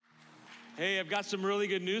Hey, I've got some really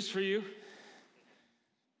good news for you.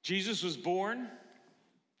 Jesus was born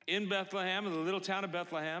in Bethlehem, in the little town of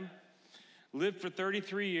Bethlehem, lived for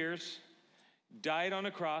 33 years, died on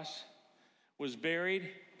a cross, was buried,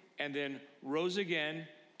 and then rose again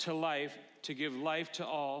to life to give life to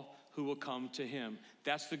all who will come to him.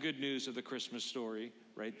 That's the good news of the Christmas story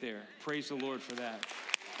right there. Praise the Lord for that.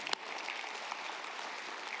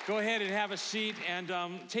 Go ahead and have a seat and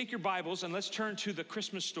take your Bibles and let's turn to the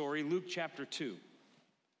Christmas story, Luke chapter 2.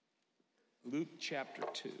 Luke chapter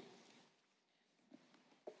 2.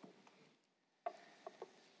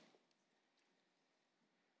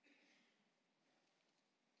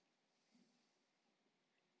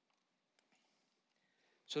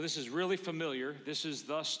 So this is really familiar. This is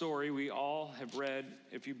the story we all have read.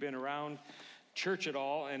 If you've been around church at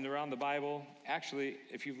all and around the Bible, actually,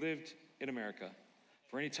 if you've lived in America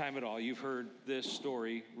for any time at all, you've heard this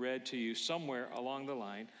story read to you somewhere along the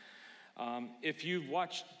line. If you've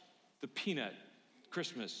watched the Peanut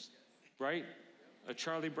Christmas, right? A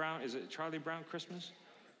Charlie Brown, is it Charlie Brown Christmas?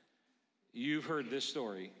 You've heard this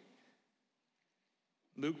story.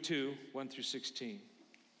 Luke 2, 1 through 16.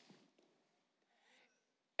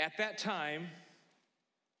 At that time,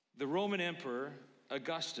 the Roman Emperor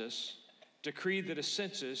Augustus decreed that a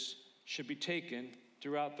census should be taken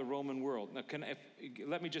throughout the Roman world. Now,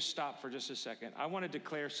 let me just stop for just a second. I want to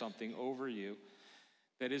declare something over you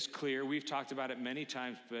that is clear. We've talked about it many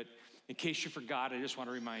times, but in case you forgot, I just want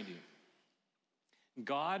to remind you.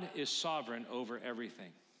 God is sovereign over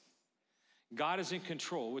everything. God is in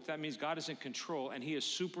control. What that means, God is in control, and he is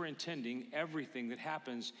superintending everything that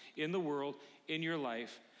happens in the world, in your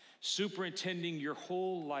life, superintending your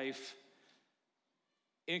whole life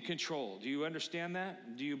in control. Do you understand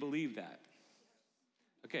that? Do you believe that?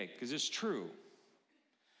 Okay, because it's true.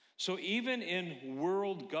 So even in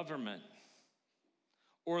world government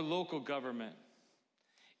or local government,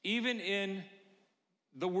 even in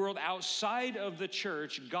the world outside of the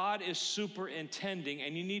church, God is superintending,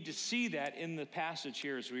 and you need to see that in the passage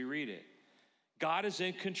here as we read it. God is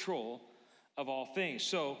in control of all things.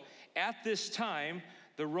 So at this time,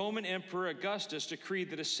 the Roman Emperor Augustus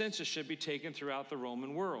decreed that a census should be taken throughout the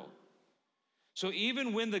Roman world. So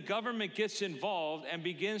even when the government gets involved and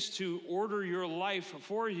begins to order your life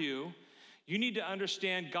for you, you need to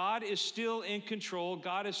understand God is still in control.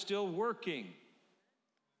 God is still working.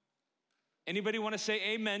 Anybody want to say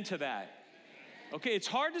amen to that? Amen. Okay, it's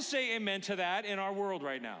hard to say amen to that in our world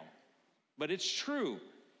right now, but it's true.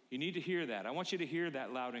 You need to hear that. I want you to hear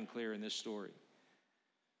that loud and clear in this story.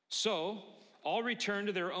 So all returned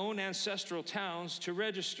to their own ancestral towns to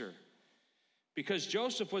register. Because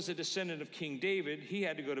Joseph was a descendant of King David, he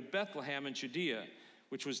had to go to Bethlehem in Judea,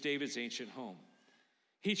 which was David's ancient home.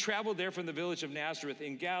 He traveled there from the village of Nazareth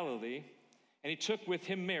in Galilee, and he took with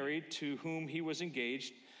him Mary, to whom he was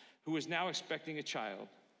engaged, who was now expecting a child.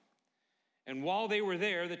 And while they were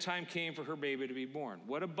there, the time came for her baby to be born.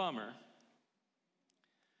 What a bummer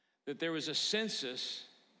that there was a census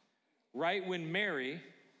right when Mary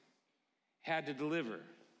had to deliver.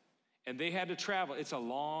 And they had to travel. It's a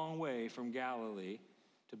long way from Galilee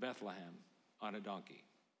to Bethlehem on a donkey.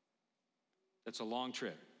 That's a long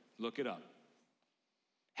trip. Look it up.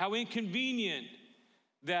 How inconvenient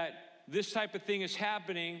that this type of thing is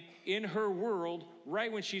happening in her world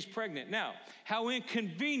right when she's pregnant. Now, how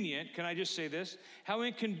inconvenient, can I just say this? How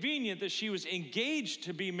inconvenient that she was engaged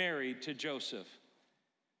to be married to Joseph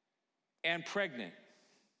and pregnant.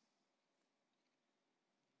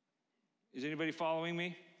 Is anybody following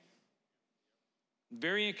me?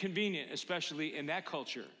 Very inconvenient, especially in that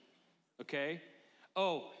culture, okay?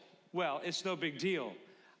 Oh, well, it's no big deal.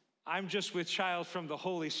 I'm just with child from the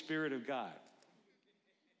Holy Spirit of God.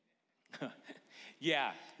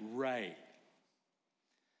 Yeah, right.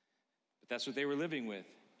 But that's what they were living with,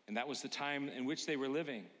 and that was the time in which they were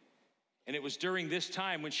living. And it was during this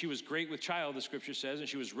time when she was great with child, the scripture says, and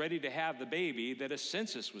she was ready to have the baby, that a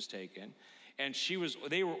census was taken, and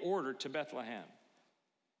they were ordered to Bethlehem.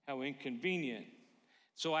 How inconvenient.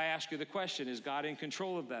 So I ask you the question, is God in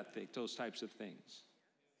control of those types of things?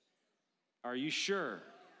 Are you sure?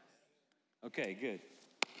 Okay, good.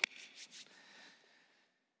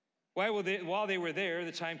 While they were there,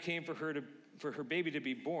 the time came for her baby to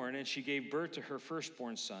be born, and she gave birth to her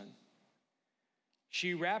firstborn son.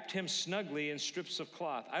 She wrapped him snugly in strips of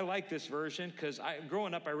cloth. I like this version because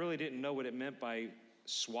growing up, I really didn't know what it meant by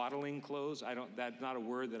swaddling clothes. That's not a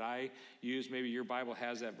word that I use. Maybe your Bible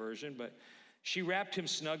has that version, but she wrapped him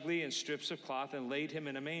snugly in strips of cloth and laid him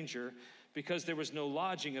in a manger because there was no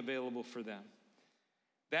lodging available for them.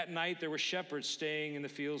 That night there were shepherds staying in the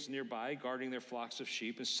fields nearby, guarding their flocks of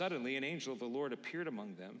sheep, and suddenly an angel of the Lord appeared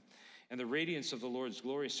among them, and the radiance of the Lord's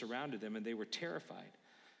glory surrounded them, and they were terrified.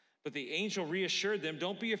 But the angel reassured them.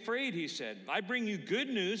 "Don't be afraid," he said. "I bring you good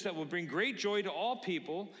news that will bring great joy to all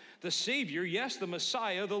people. The Savior, yes, the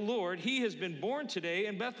Messiah, the Lord, he has been born today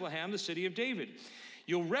in Bethlehem, the city of David.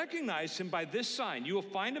 You'll recognize him by this sign. You will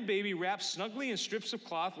find a baby wrapped snugly in strips of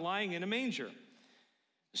cloth lying in a manger."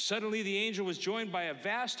 Suddenly the angel was joined by a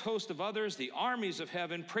vast host of others, the armies of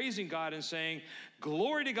heaven, praising God and saying,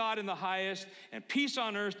 "Glory to God in the highest, and peace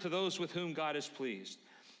on earth to those with whom God is pleased."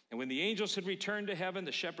 And when the angels had returned to heaven,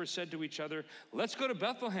 the shepherds said to each other, "Let's go to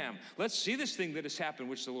Bethlehem. Let's see this thing that has happened,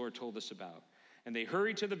 which the Lord told us about." And they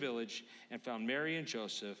hurried to the village and found Mary and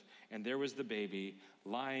Joseph, and there was the baby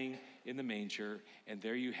lying in the manger. And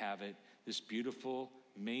there you have it, this beautiful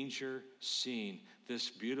manger scene, this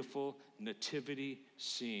beautiful nativity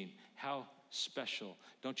scene. How special.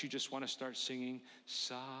 Don't you just want to start singing,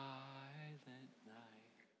 "Silent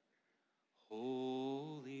night,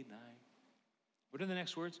 holy night"? What are the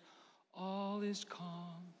next words? "All is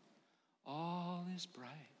calm, all is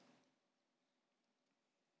bright."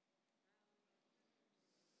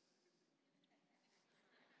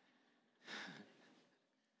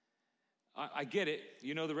 I get it.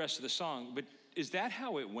 You know the rest of the song, but is that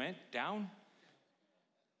how it went down?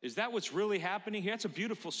 Is that what's really happening here? That's a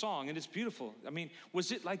beautiful song, and it's beautiful. I mean,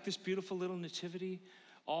 was it like this beautiful little nativity,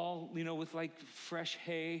 all, with like fresh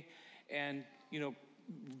hay and,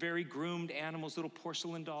 very groomed animals, little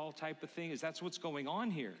porcelain doll type of thing? Is that what's going on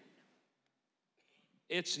here?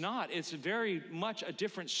 It's not. It's very much a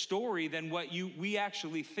different story than what we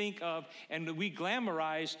actually think of and we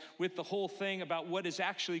glamorize with the whole thing about what is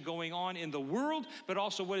actually going on in the world, but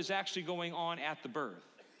also what is actually going on at the birth.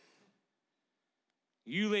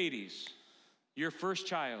 You ladies, your first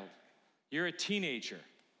child, you're a teenager,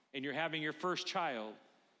 and you're having your first child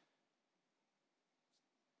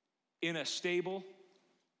in a stable.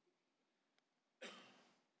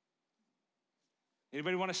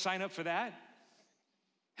 Anybody want to sign up for that?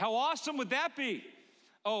 How awesome would that be?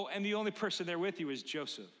 Oh, and the only person there with you is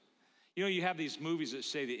Joseph. You have these movies that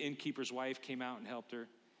say the innkeeper's wife came out and helped her.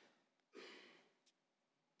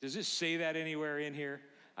 Does it say that anywhere in here?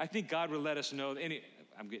 I think God would let us know.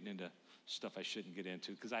 I'm getting into stuff I shouldn't get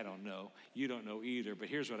into because I don't know. You don't know either. But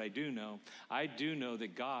here's what I do know. I do know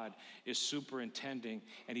that God is superintending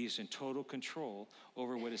and he's in total control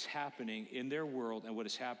over what is happening in their world and what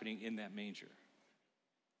is happening in that manger.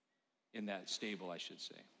 In that stable, I should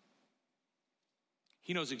say.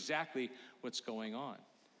 He knows exactly what's going on.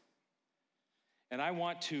 And I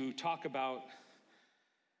want to talk about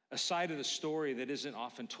a side of the story that isn't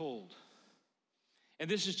often told. And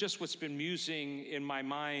this is just what's been musing in my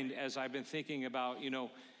mind as I've been thinking about,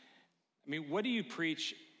 what do you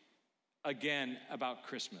preach again about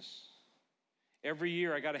Christmas? Every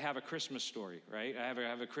year I got to have a Christmas story, right? I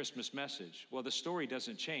have a Christmas message. Well, the story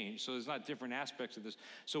doesn't change, so there's not different aspects of this.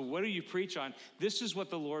 So what do you preach on? This is what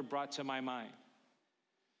the Lord brought to my mind.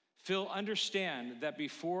 Phil, understand that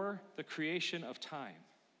before the creation of time,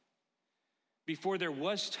 before there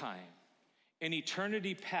was time, in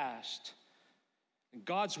eternity past,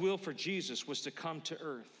 God's will for Jesus was to come to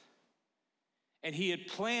earth. And he had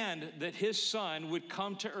planned that his son would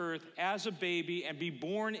come to earth as a baby and be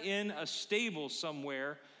born in a stable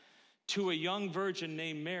somewhere to a young virgin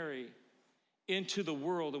named Mary into the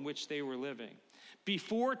world in which they were living.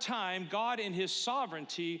 Before time, God in his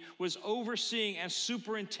sovereignty was overseeing and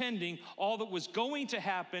superintending all that was going to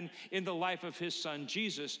happen in the life of his son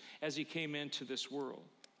Jesus as he came into this world.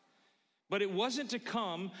 But it wasn't to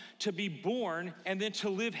come to be born and then to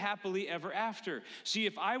live happily ever after. See,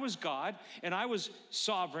 if I was God and I was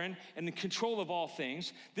sovereign and in control of all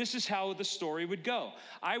things, this is how the story would go.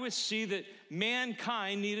 I would see that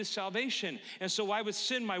mankind needed salvation. And so I would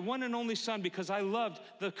send my one and only son because I loved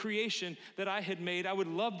the creation that I had made. I would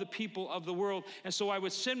love the people of the world. And so I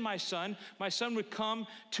would send my son. My son would come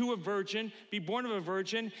to a virgin, be born of a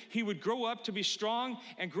virgin. He would grow up to be strong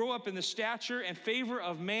and grow up in the stature and favor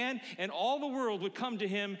of man, and all the world would come to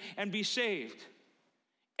him and be saved.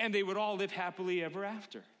 And they would all live happily ever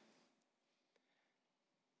after.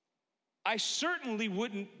 I certainly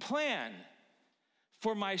wouldn't plan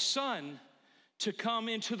for my son to come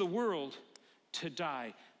into the world to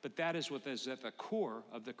die, but that is what is at the core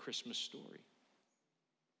of the Christmas story.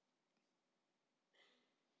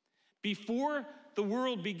 Before the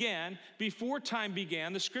world began, before time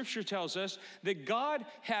began, the scripture tells us that God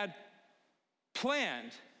had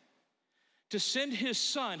planned to send his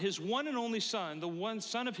son, his one and only son, the one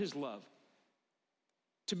son of his love,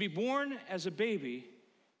 to be born as a baby,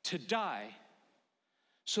 to die,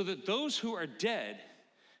 so that those who are dead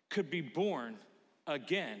could be born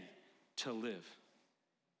again to live.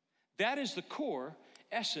 That is the core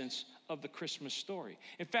essence of the Christmas story.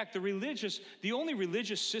 In fact, the only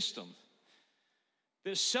religious system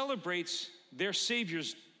that celebrates their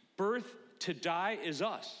Savior's birth to die is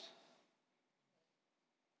us.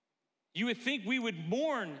 You would think we would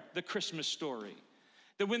mourn the Christmas story.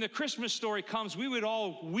 That when the Christmas story comes, we would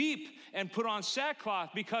all weep and put on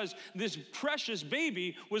sackcloth because this precious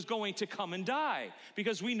baby was going to come and die.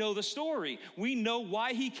 Because we know the story. We know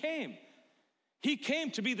why he came. He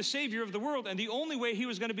came to be the Savior of the world, and the only way he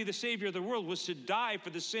was going to be the Savior of the world was to die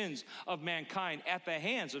for the sins of mankind at the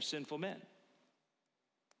hands of sinful men.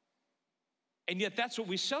 And yet that's what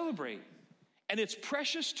we celebrate. And it's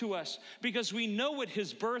precious to us because we know what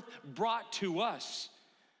his birth brought to us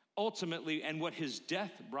ultimately and what his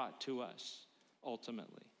death brought to us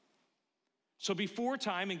ultimately. So before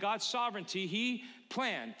time, in God's sovereignty, he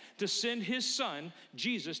planned to send his son,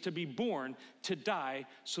 Jesus, to be born, to die,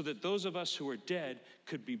 so that those of us who are dead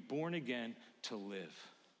could be born again to live.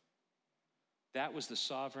 That was the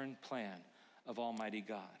sovereign plan of Almighty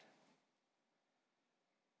God.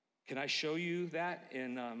 Can I show you that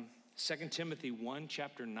in 2 Timothy 1,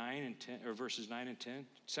 chapter 9 and 10, or verses 9 and 10?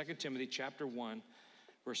 2 Timothy chapter 1,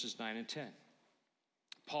 verses 9 and 10.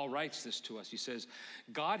 Paul writes this to us. He says,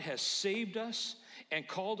 God has saved us and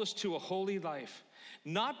called us to a holy life,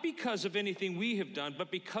 not because of anything we have done,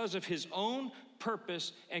 but because of his own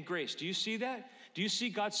purpose and grace. Do you see that? Do you see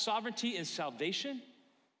God's sovereignty in salvation?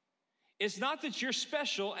 It's not that you're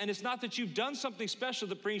special, and it's not that you've done something special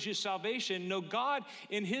that brings you salvation. No, God,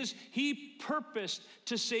 he purposed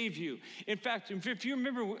to save you. In fact, if you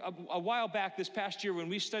remember a while back this past year when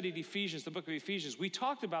we studied Ephesians, the book of Ephesians, we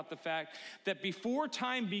talked about the fact that before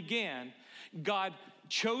time began, God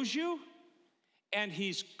chose you, and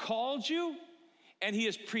he's called you, and he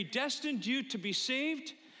has predestined you to be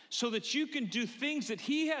saved, so that you can do things that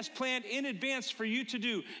he has planned in advance for you to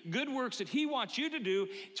do, good works that he wants you to do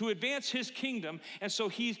to advance his kingdom. And so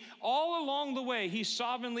he's all along the way, he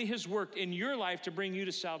sovereignly has worked in your life to bring you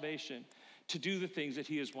to salvation, to do the things that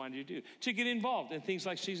he has wanted you to do, to get involved in things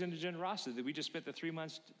like Season of Generosity that we just spent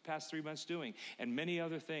the past 3 months doing, and many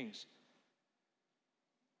other things.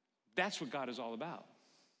 That's what God is all about.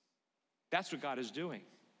 That's what God is doing.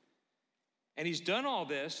 And he's done all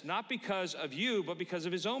this not because of you, but because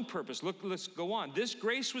of his own purpose. Look, let's go on. This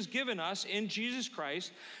grace was given us in Jesus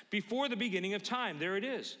Christ before the beginning of time. There it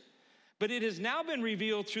is. But it has now been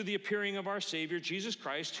revealed through the appearing of our Savior, Jesus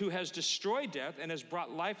Christ, who has destroyed death and has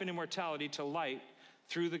brought life and immortality to light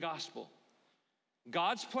through the gospel.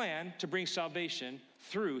 God's plan to bring salvation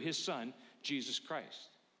through his son, Jesus Christ.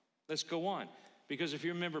 Let's go on. Because if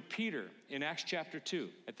you remember Peter in Acts chapter 2,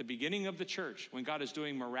 at the beginning of the church, when God is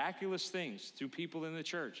doing miraculous things through people in the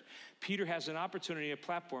church, Peter has an opportunity, a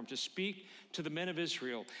platform to speak to the men of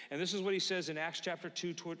Israel. And this is what he says in Acts chapter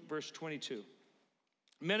 2, verse 22.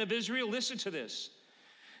 Men of Israel, listen to this.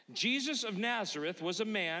 Jesus of Nazareth was a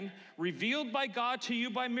man revealed by God to you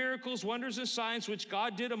by miracles, wonders, and signs, which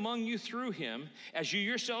God did among you through him, as you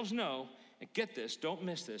yourselves know. And get this, don't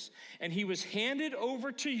miss this. And he was handed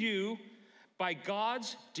over to you by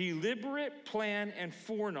God's deliberate plan and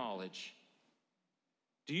foreknowledge.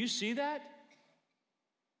 Do you see that?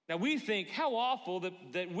 Now we think, how awful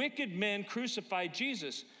that wicked men crucified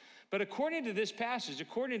Jesus. But according to this passage,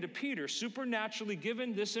 according to Peter, supernaturally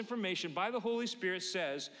given this information by the Holy Spirit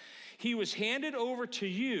says, he was handed over to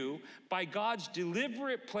you by God's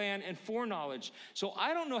deliberate plan and foreknowledge. So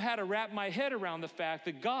I don't know how to wrap my head around the fact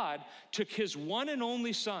that God took his one and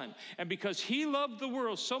only son, and because he loved the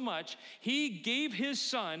world so much, he gave his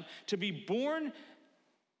son to be born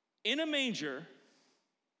in a manger,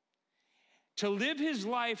 to live his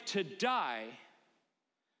life, to die,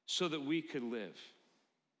 so that we could live.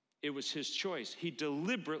 It was his choice. He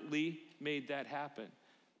deliberately made that happen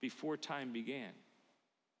before time began.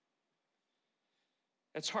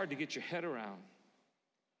 That's hard to get your head around.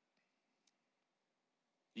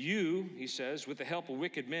 You, he says, with the help of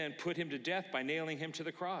wicked men, put him to death by nailing him to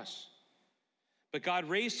the cross. But God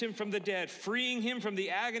raised him from the dead, freeing him from the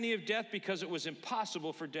agony of death because it was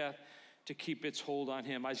impossible for death to keep its hold on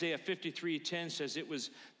him. Isaiah 53:10 says it was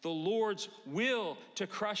the Lord's will to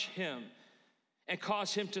crush him and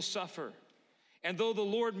cause him to suffer. And though the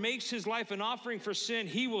Lord makes his life an offering for sin,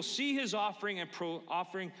 he will see his offspring and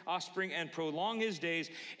prolong his days,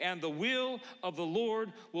 and the will of the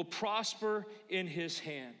Lord will prosper in his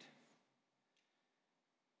hand.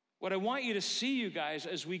 What I want you to see, you guys,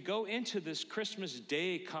 as we go into this Christmas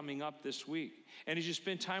day coming up this week, and as you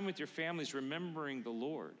spend time with your families remembering the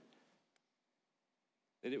Lord,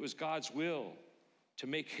 that it was God's will to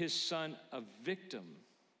make his son a victim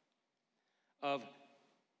of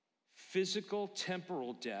physical,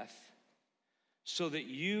 temporal death so that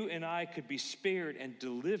you and I could be spared and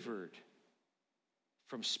delivered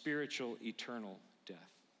from spiritual, eternal death.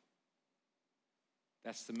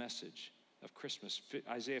 That's the message of Christmas.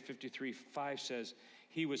 Isaiah 53:5 says,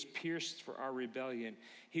 he was pierced for our rebellion.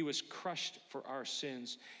 He was crushed for our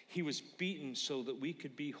sins. He was beaten so that we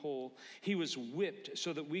could be whole. He was whipped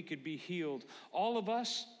so that we could be healed. All of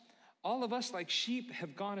us like sheep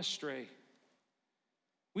have gone astray.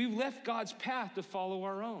 We've left God's path to follow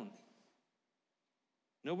our own.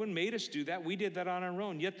 No one made us do that. We did that on our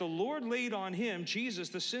own. Yet the Lord laid on him, Jesus,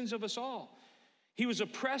 the sins of us all. He was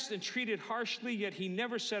oppressed and treated harshly, yet he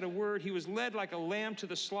never said a word. He was led like a lamb to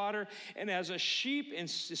the slaughter, and as a sheep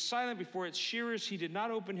is silent before its shearers, he did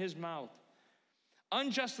not open his mouth.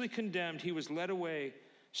 Unjustly condemned, he was led away,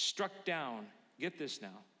 struck down, get this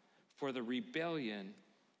now, for the rebellion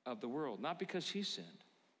of the world. Not because he sinned,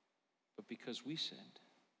 but because we sinned.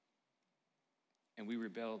 And we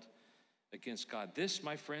rebelled against God. This,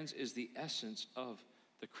 my friends, is the essence of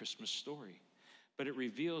the Christmas story. But it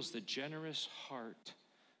reveals the generous heart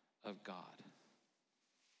of God.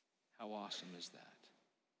 How awesome is that?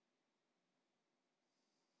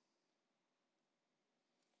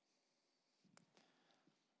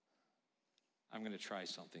 I'm going to try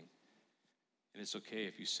something, and it's okay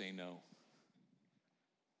if you say no.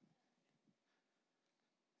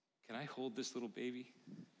 Can I hold this little baby?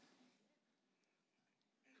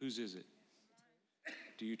 Whose is it?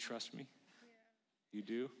 Do you trust me? Yeah. You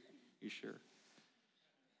do? You sure?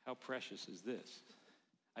 How precious is this?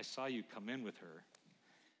 I saw you come in with her.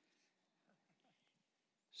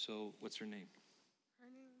 So, what's her name?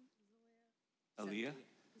 Her name is Aaliyah?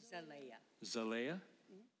 Zalea. Zalea?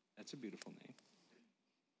 That's a beautiful name.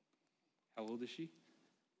 How old is she?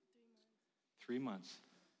 3 months.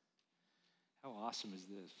 How awesome is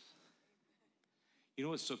this? You know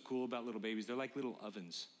what's so cool about little babies? They're like little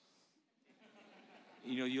ovens.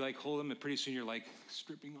 You know, you like hold them and pretty soon you're like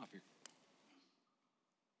stripping off your...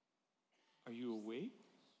 Are you awake?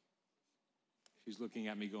 She's looking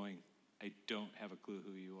at me going, I don't have a clue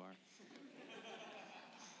who you are.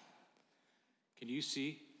 Can you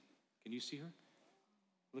see? Can you see her?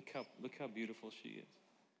 Look how beautiful she is.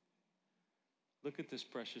 Look at this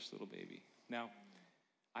precious little baby. Now,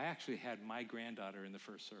 I actually had my granddaughter in the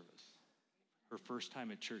first service. Her first time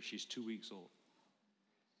at church, she's 2 weeks old.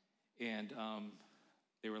 And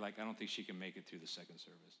they were like, I don't think she can make it through the second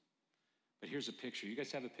service. But here's a picture. You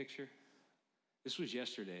guys have a picture? This was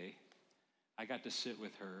yesterday. I got to sit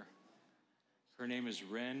with her. Her name is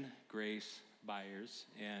Ren Grace Byers,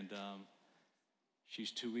 and she's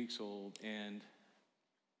 2 weeks old. And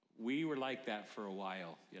we were like that for a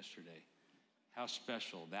while yesterday. How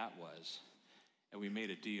special that was. And we made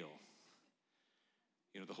a deal.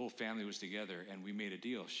 You know, the whole family was together, and we made a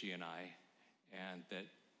deal, she and I, and that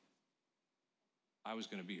I was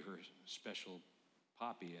going to be her special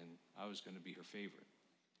poppy, and I was going to be her favorite.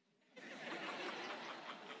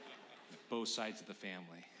 Both sides of the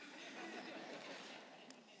family.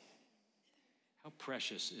 How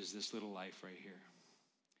precious is this little life right here?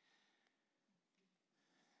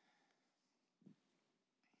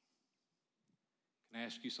 Can I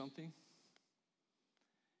ask you something?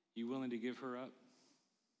 You willing to give her up?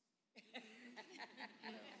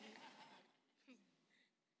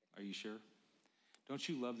 Are you sure? Don't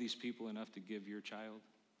you love these people enough to give your child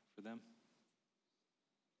for them?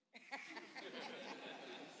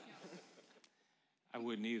 I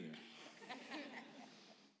wouldn't either.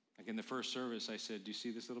 Like in the first service, I said, do you see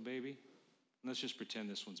this little baby? Let's just pretend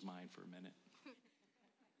this one's mine for a minute.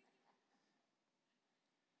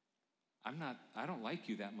 I don't like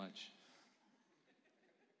you that much.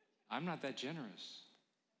 I'm not that generous.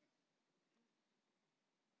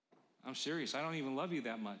 I'm serious. I don't even love you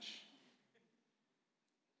that much.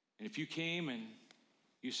 And if you came and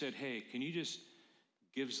you said, hey, can you just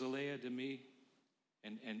give Zalea to me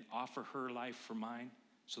and offer her life for mine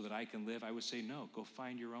so that I can live, I would say, no, go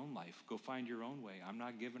find your own life. Go find your own way. I'm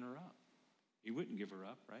not giving her up. You wouldn't give her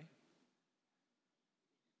up, right?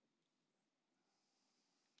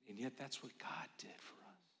 And yet that's what God did for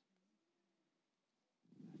us.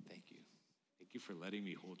 Thank you. Thank you for letting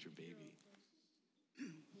me hold your baby.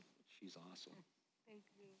 She's awesome. Thank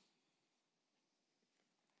you.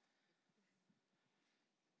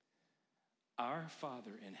 Our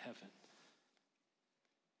Father in heaven,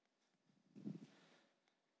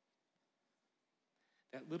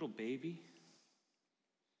 that little baby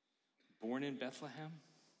born in Bethlehem,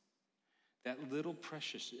 that little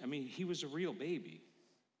precious, he was a real baby.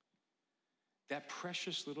 That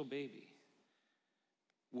precious little baby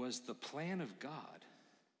was the plan of God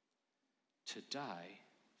to die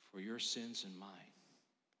for your sins and mine.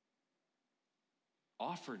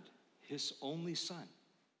 Offered his only son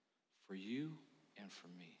for you and for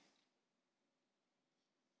me.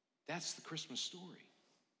 That's the Christmas story.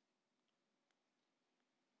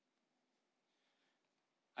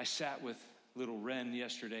 I sat with little Wren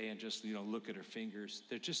yesterday and just, look at her fingers.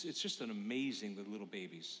 It's just an amazing little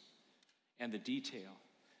babies. And the detail,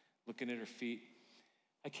 looking at her feet.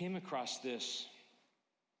 I came across this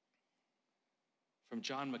from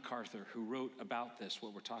John MacArthur, who wrote about this,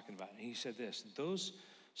 what we're talking about. And he said this: those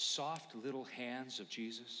soft little hands of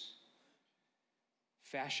Jesus,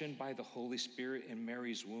 fashioned by the Holy Spirit in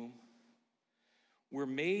Mary's womb, were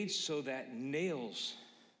made so that nails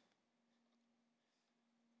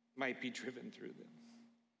might be driven through them.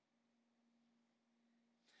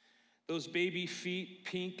 Those baby feet,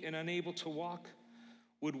 pink and unable to walk,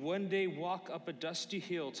 would one day walk up a dusty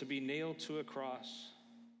hill to be nailed to a cross.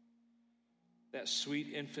 That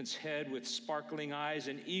sweet infant's head with sparkling eyes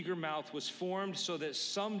and eager mouth was formed so that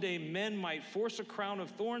someday men might force a crown of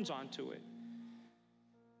thorns onto it.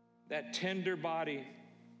 That tender body,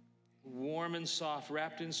 warm and soft,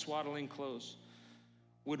 wrapped in swaddling clothes,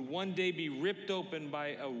 would one day be ripped open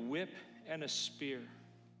by a whip and a spear.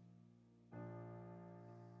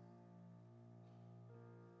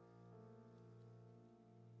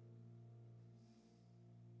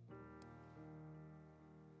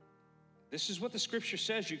 This is what the scripture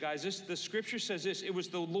says, you guys. The scripture says this: it was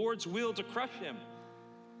the Lord's will to crush him.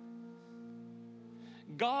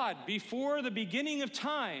 God, before the beginning of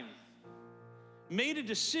time, made a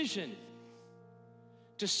decision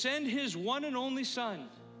to send his one and only son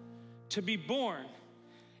to be born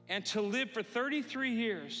and to live for 33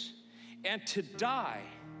 years and to die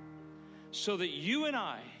so that you and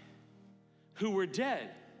I, who were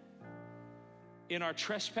dead in our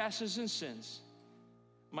trespasses and sins,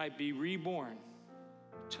 might be reborn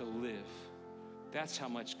to live. That's how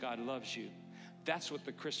much God loves you. That's what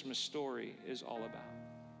the Christmas story is all about.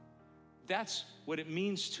 That's what it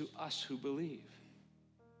means to us who believe.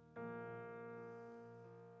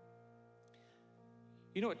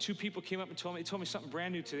 You know what? Two people came up and told me something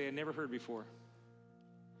brand new today I never heard before.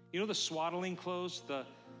 You know the swaddling clothes,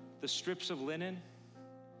 the strips of linen?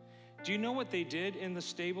 Do you know what they did in the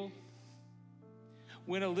stable?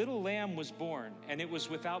 When a little lamb was born and it was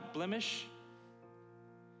without blemish,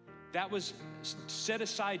 that was set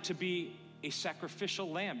aside to be a sacrificial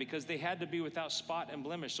lamb because they had to be without spot and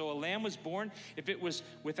blemish. So a lamb was born, if it was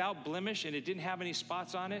without blemish and it didn't have any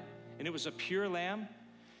spots on it, and it was a pure lamb,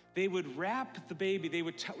 they would wrap the baby, they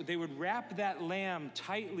would wrap that lamb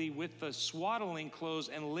tightly with the swaddling clothes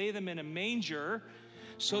and lay them in a manger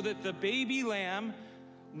so that the baby lamb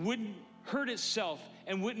wouldn't hurt itself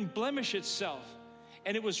and wouldn't blemish itself.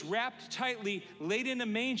 And it was wrapped tightly, laid in a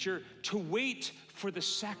manger to wait for the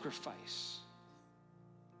sacrifice.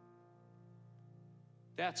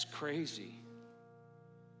 That's crazy.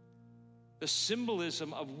 The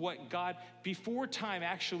symbolism of what God, before time,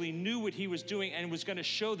 actually knew what he was doing and was going to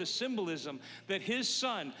show the symbolism that his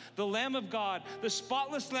son, the Lamb of God, the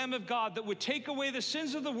spotless Lamb of God that would take away the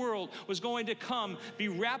sins of the world, was going to come, be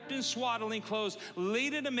wrapped in swaddling clothes,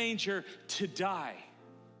 laid in a manger to die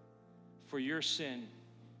for your sin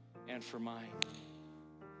and for mine.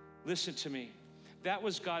 Listen to me. That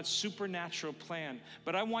was God's supernatural plan.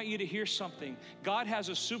 But I want you to hear something. God has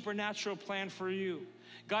a supernatural plan for you.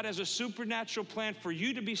 God has a supernatural plan for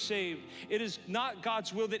you to be saved. It is not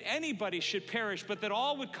God's will that anybody should perish, but that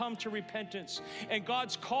all would come to repentance. And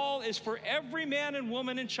God's call is for every man and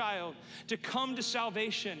woman and child to come to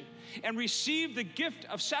salvation and receive the gift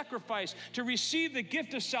of sacrifice, to receive the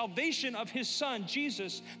gift of salvation of his son,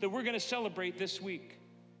 Jesus, that we're going to celebrate this week.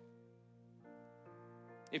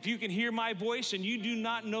 If you can hear my voice and you do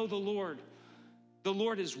not know the Lord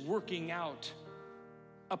is working out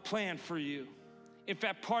a plan for you. In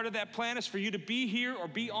fact, part of that plan is for you to be here or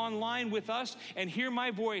be online with us and hear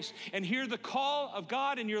my voice and hear the call of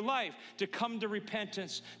God in your life to come to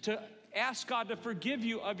repentance, to ask God to forgive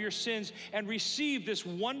you of your sins and receive this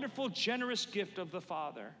wonderful, generous gift of the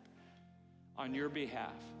Father on your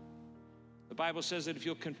behalf. The Bible says that if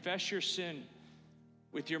you'll confess your sin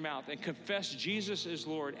with your mouth and confess Jesus is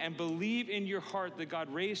Lord and believe in your heart that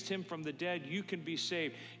God raised him from the dead, you can be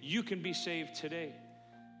saved. You can be saved today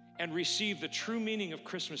and receive the true meaning of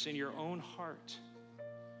Christmas in your own heart.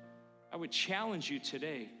 I would challenge you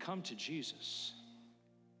today, come to Jesus.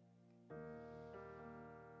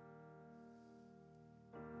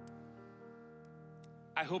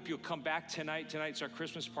 I hope you'll come back tonight. Tonight's our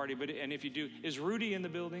Christmas party, and if you do, is Rudy in the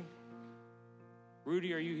building?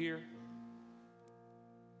 Rudy, are you here?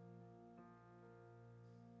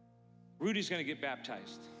 Rudy's going to get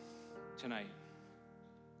baptized tonight.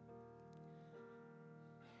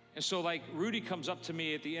 And so like Rudy comes up to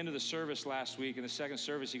me at the end of the service last week, in the second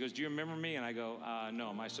service, he goes, do you remember me? And I go, no,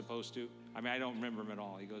 am I supposed to? I mean, I don't remember him at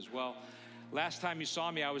all. He goes, well, last time you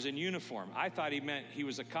saw me, I was in uniform. I thought he meant he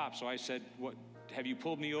was a cop. So I said, what, have you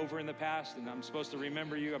pulled me over in the past and I'm supposed to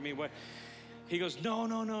remember you? I mean, what? He goes,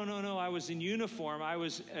 no. I was in uniform. I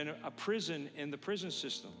was in a prison in the prison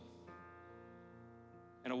system.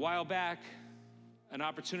 And a while back, an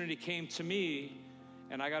opportunity came to me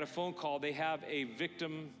and I got a phone call. They have a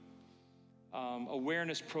victim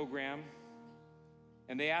awareness program,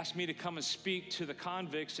 and they asked me to come and speak to the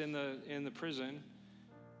convicts in the prison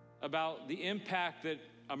about the impact that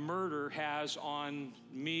a murder has on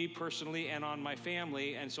me personally and on my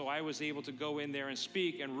family. And so I was able to go in there and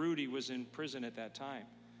speak, and Rudy was in prison at that time.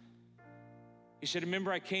 He said,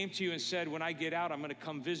 remember I came to you and said, when I get out, I'm going to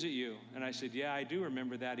come visit you. And I said, yeah, I do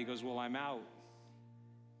remember that. He goes, well, I'm out.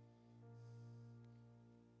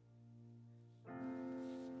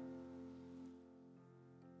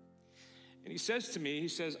 And he says to me, he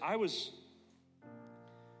says, I was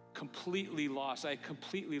completely lost. I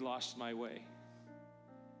completely lost my way.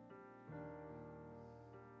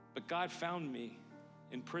 But God found me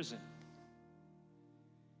in prison.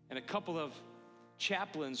 And a couple of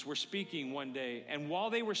chaplains were speaking one day. And while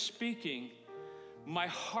they were speaking, my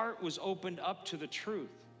heart was opened up to the truth.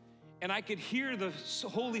 And I could hear the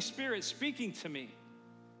Holy Spirit speaking to me.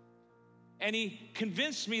 And he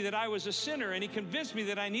convinced me that I was a sinner, and he convinced me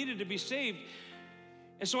that I needed to be saved.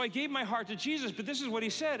 And so I gave my heart to Jesus, but this is what he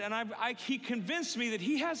said, and he convinced me that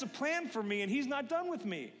he has a plan for me, and he's not done with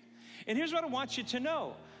me. And here's what I want you to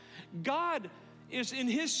know. God is in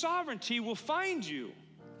his sovereignty will find you.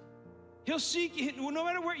 He'll seek you, no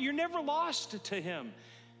matter where, you're never lost to him.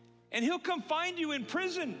 And he'll come find you in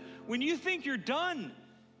prison when you think you're done.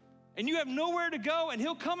 And you have nowhere to go, and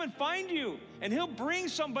he'll come and find you. And he'll bring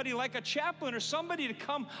somebody like a chaplain or somebody to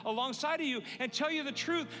come alongside of you and tell you the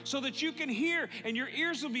truth so that you can hear, and your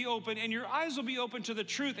ears will be open, and your eyes will be open to the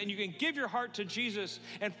truth, and you can give your heart to Jesus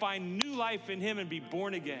and find new life in him and be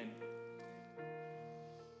born again.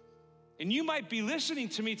 And you might be listening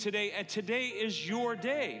to me today, and today is your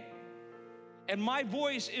day. And my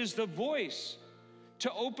voice is the voice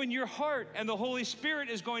to open your heart, and the Holy Spirit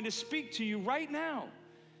is going to speak to you right now.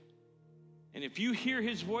 And if you hear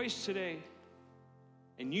his voice today,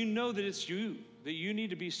 and you know that it's you, that you need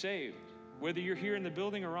to be saved, whether you're here in the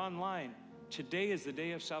building or online, today is the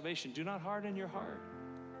day of salvation. Do not harden your heart.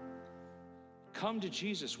 Come to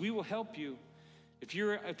Jesus. We will help you. If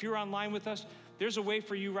you're online with us, there's a way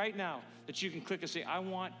for you right now that you can click and say, I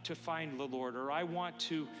want to find the Lord, or I want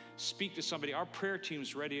to speak to somebody. Our prayer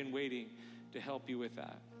team's ready and waiting to help you with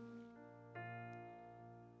that.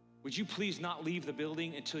 Would you please not leave the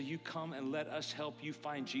building until you come and let us help you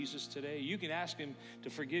find Jesus today? You can ask him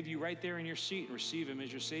to forgive you right there in your seat and receive him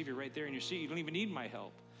as your Savior right there in your seat. You don't even need my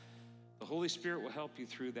help. The Holy Spirit will help you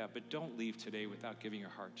through that, but don't leave today without giving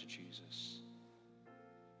your heart to Jesus.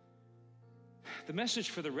 The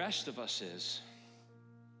message for the rest of us is,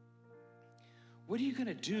 what are you going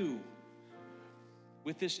to do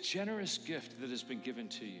with this generous gift that has been given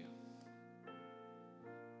to you?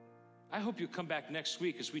 I hope you'll come back next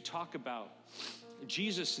week as we talk about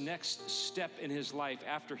Jesus' next step in his life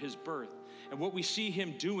after his birth and what we see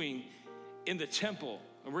him doing in the temple.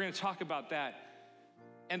 And we're going to talk about that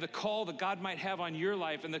and the call that God might have on your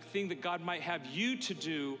life and the thing that God might have you to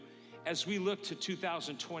do as we look to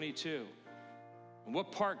 2022. And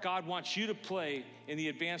what part God wants you to play in the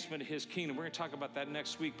advancement of his kingdom. We're going to talk about that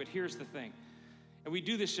next week, but here's the thing. And we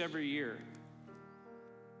do this every year.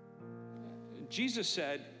 Jesus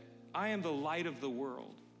said, I am the light of the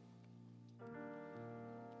world.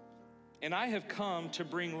 And I have come to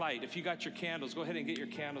bring light. If you got your candles, go ahead and get your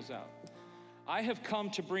candles out. I have come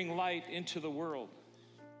to bring light into the world.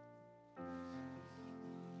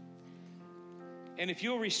 And if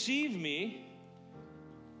you'll receive me,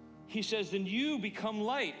 he says, then you become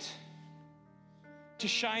light to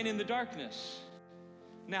shine in the darkness.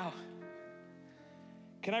 Now,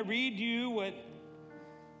 can I read you what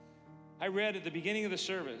I read at the beginning of the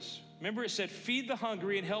service? Remember, it said, feed the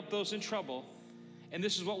hungry and help those in trouble. And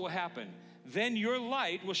this is what will happen. Then your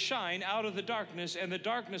light will shine out of the darkness, and the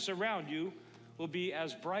darkness around you will be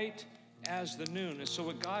as bright as the noon. And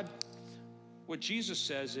so what Jesus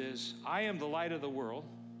says is, I am the light of the world.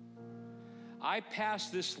 I pass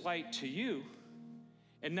this light to you,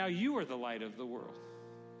 and now you are the light of the world.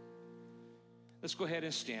 Let's go ahead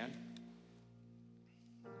and stand.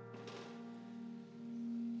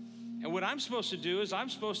 And what I'm supposed to do is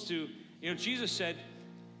Jesus said,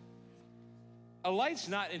 A light's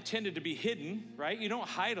not intended to be hidden, right? You don't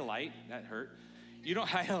hide a light. That hurt. You don't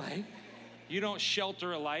hide a light. You don't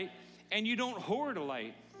shelter a light. And you don't hoard a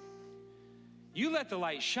light. You let the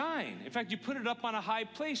light shine. In fact, you put it up on a high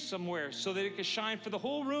place somewhere so that it can shine for the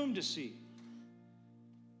whole room to see.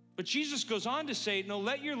 But Jesus goes on to say, no,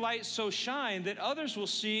 let your light so shine that others will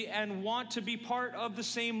see and want to be part of the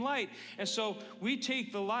same light. And so we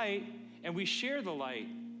take the light and we share the light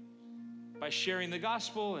by sharing the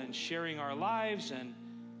gospel and sharing our lives.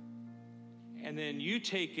 And then you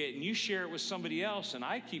take it and you share it with somebody else, and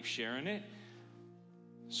I keep sharing it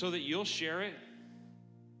so that you'll share it.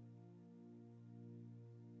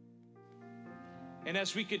 And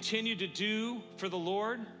as we continue to do for the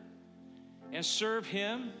Lord and serve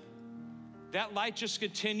Him, that light just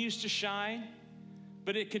continues to shine,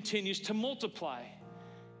 but it continues to multiply.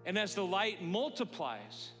 And as the light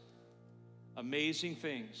multiplies, amazing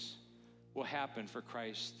things will happen for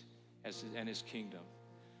Christ and His kingdom.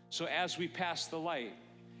 So as we pass the light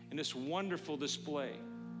in this wonderful display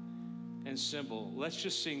and symbol, let's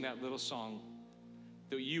just sing that little song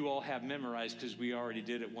that you all have memorized because we already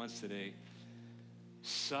did it once today.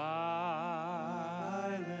 Silent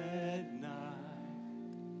night,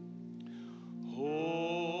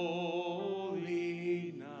 holy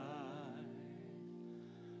night,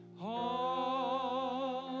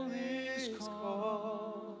 all is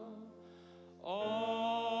calm,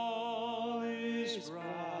 all is bright,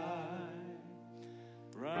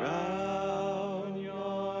 round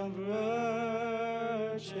yon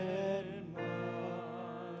virgin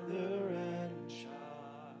mother and child.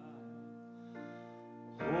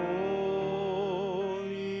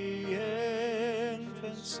 Holy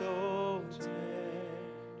infant, so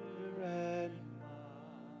tender and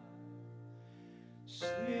mild,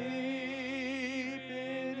 sleep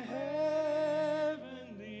in heavenly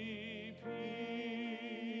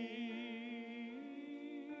peace.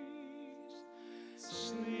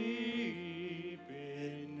 Sleep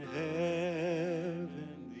in heavenly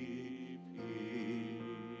peace.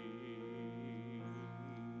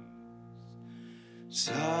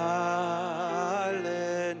 Silent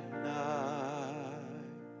night,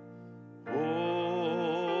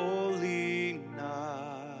 holy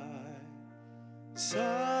night,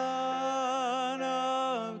 Son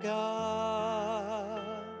of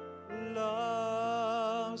God,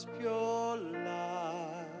 love's pure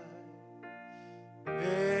light,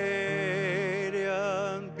 radiant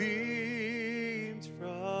beams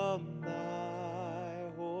from thy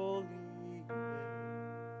holy face.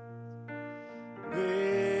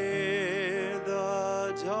 With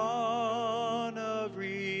the dawn of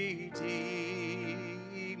redeeming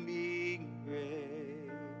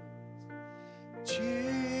grace,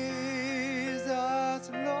 Jesus,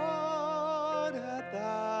 Lord, at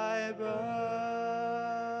thy birth.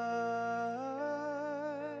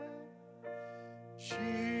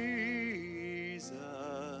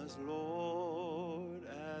 Jesus, Lord,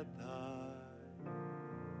 at thy birth.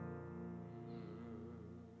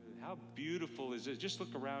 How beautiful is it? Just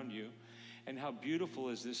look around you, and how beautiful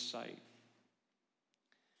is this sight?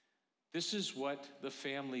 This is what the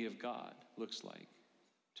family of God looks like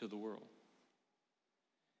to the world.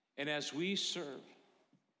 And as we serve,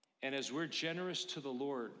 and as we're generous to the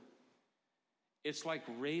Lord, it's like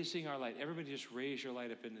raising our light. Everybody just raise your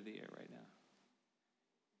light up into the air right now.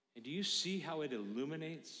 And do you see how it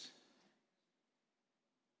illuminates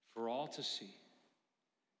for all to see?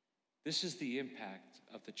 This is the impact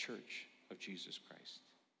of the church of Jesus Christ.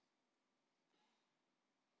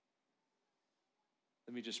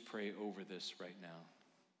 Let me just pray over this right now.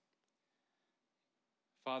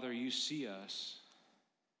 Father, you see us,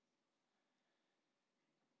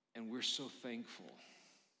 and we're so thankful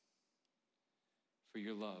for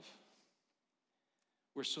your love.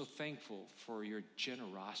 We're so thankful for your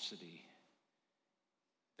generosity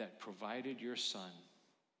that provided your Son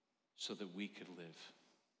so that we could live.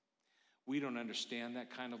 We don't understand that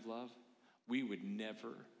kind of love. We would never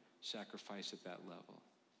sacrifice at that level.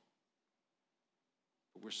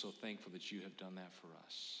 But we're so thankful that you have done that for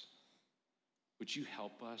us. Would you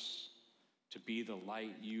help us to be the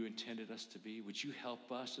light you intended us to be? Would you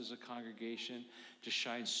help us as a congregation to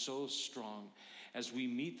shine so strong as we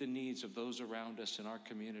meet the needs of those around us in our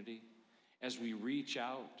community, as we reach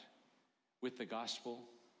out with the gospel,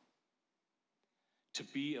 to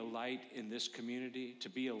be a light in this community, to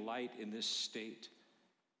be a light in this state,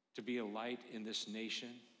 to be a light in this nation,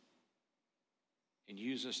 and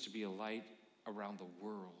use us to be a light around the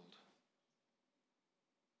world.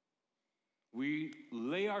 We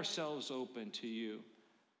lay ourselves open to you,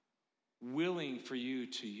 willing for you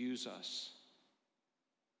to use us.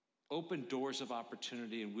 Open doors of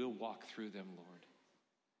opportunity, and we'll walk through them, Lord.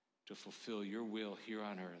 to fulfill your will here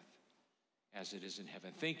on earth as it is in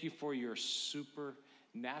heaven. Thank you for your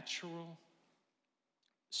supernatural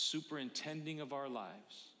superintending of our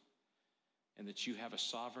lives, and that you have a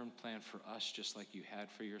sovereign plan for us just like you had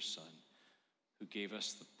for your Son, who gave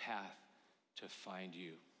us the path to find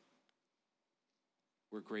you.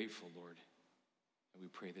 We're grateful, Lord, and we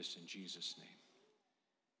pray this in Jesus' name.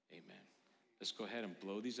 Amen. Let's go ahead and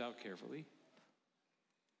blow these out carefully.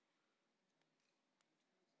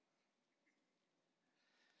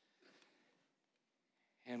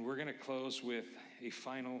 And we're going to close with a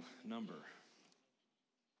final number.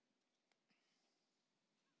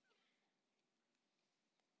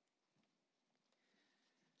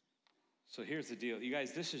 So here's the deal. You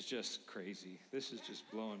guys, this is just crazy. This is just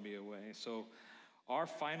blowing me away. So our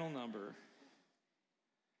final number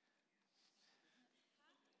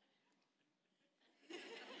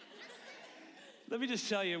let me just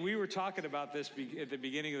tell you, we were talking about this at the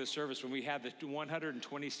beginning of the service when we had the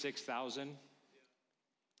 126,000.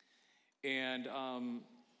 And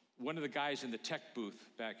one of the guys in the tech booth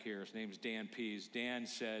back here, his name's Dan Pease. Dan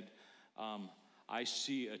said, I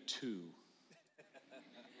see a 2.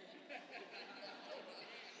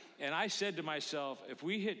 And I said to myself, if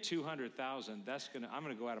we hit 200,000, I'm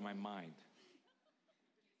gonna go out of my mind.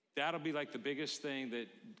 That'll be like the biggest thing that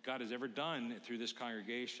God has ever done through this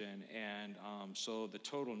congregation. And so the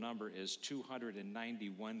total number is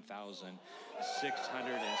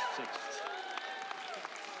 291,606.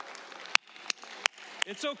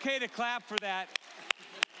 It's okay to clap for that.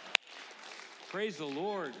 Praise the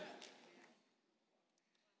Lord.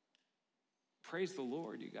 Praise the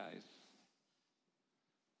Lord, you guys.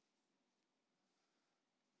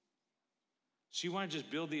 So you want to just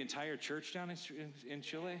build the entire church down in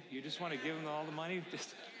Chile? You just want to give them all the money?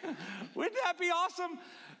 Wouldn't that be awesome?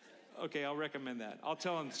 Okay, I'll recommend that. I'll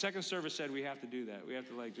tell them, second service said we have to do that. We have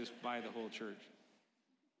to just buy the whole church.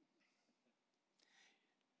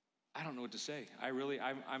 I don't know what to say.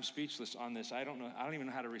 I'm speechless on this. I don't know. I don't even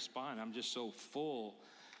know how to respond. I'm just so full.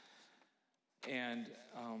 And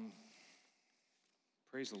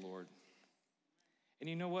praise the Lord. And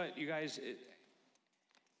you know what, you guys,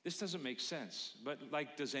 this doesn't make sense. But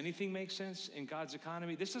does anything make sense in God's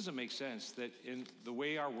economy? This doesn't make sense, that in the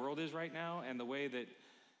way our world is right now and the way that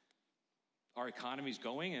our economy's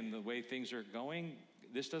going and the way things are going,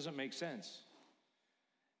 this doesn't make sense.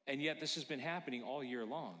 And yet this has been happening all year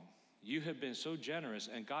long. You have been so generous,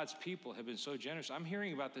 and God's people have been so generous. I'm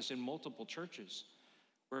hearing about this in multiple churches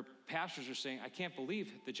where pastors are saying, I can't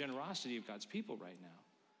believe the generosity of God's people right now.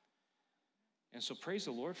 And so praise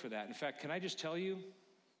the Lord for that. In fact, can I just tell you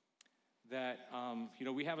that,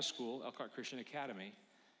 we have a school, Elkhart Christian Academy,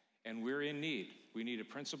 and we're in need. We need a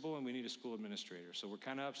principal and we need a school administrator. So we're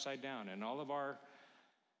kind of upside down, and all of our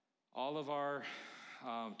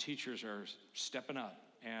teachers are stepping up,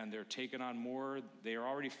 and they're taking on more. They are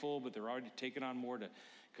already full, but they're already taking on more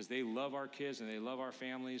because they love our kids and they love our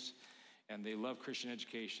families and they love Christian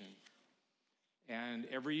education. And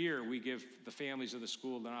every year we give the families of the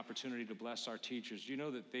school an opportunity to bless our teachers. Do you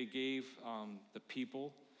know that they gave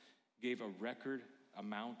gave a record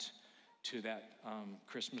amount to that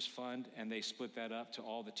Christmas fund, and they split that up to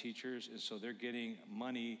all the teachers, and so they're getting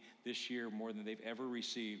money this year more than they've ever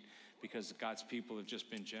received because God's people have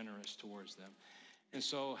just been generous towards them. And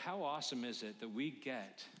so how awesome is it that we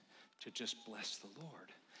get to just bless the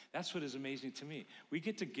Lord? That's what is amazing to me. We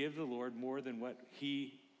get to give the Lord more than what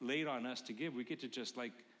he laid on us to give. We get to just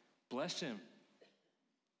bless him.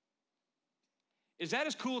 Is that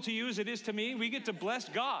as cool to you as it is to me? We get to bless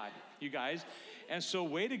God, you guys. And so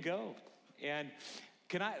way to go. And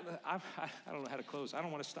can I don't know how to close. I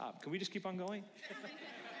don't want to stop. Can we just keep on going?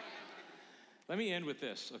 Let me end with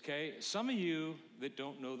this, okay? Some of you that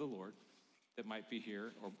don't know the Lord, that might be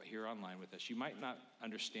here or here online with us, you might not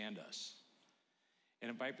understand us.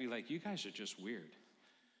 And it might be like, you guys are just weird.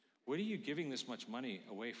 What are you giving this much money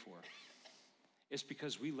away for? It's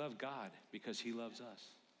because we love God, because he loves us.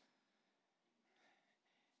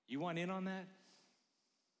 You want in on that?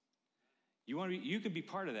 You can be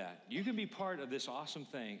part of that. You can be part of this awesome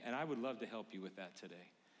thing, and I would love to help you with that today.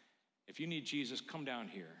 If you need Jesus, come down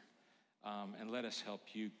here and let us help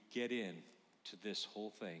you get in to this whole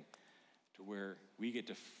thing, to where we get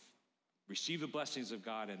to receive the blessings of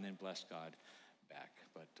God and then bless God back.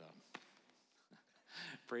 But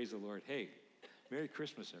praise the Lord. Hey, Merry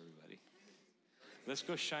Christmas, everybody. Let's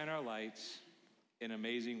go shine our lights in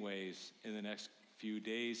amazing ways in the next few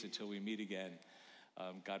days until we meet again.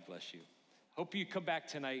 God bless you. Hope you come back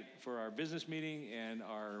tonight for our business meeting and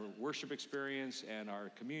our worship experience and our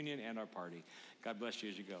communion and our party. God bless you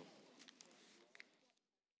as you go.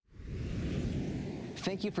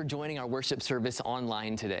 Thank you for joining our worship service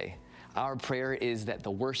online today. Our prayer is that the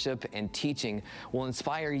worship and teaching will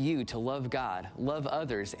inspire you to love God, love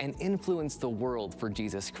others, and influence the world for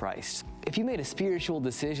Jesus Christ. If you made a spiritual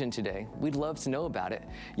decision today, we'd love to know about it.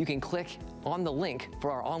 You can click on the link for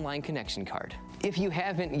our online connection card. If you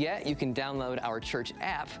haven't yet, you can download our church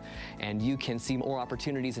app, and you can see more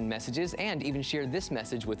opportunities and messages, and even share this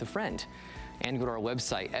message with a friend. And go to our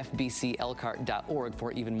website, fbcelkhart.org,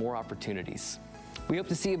 for even more opportunities. We hope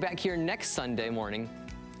to see you back here next Sunday morning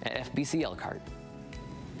at FBC Elkhart.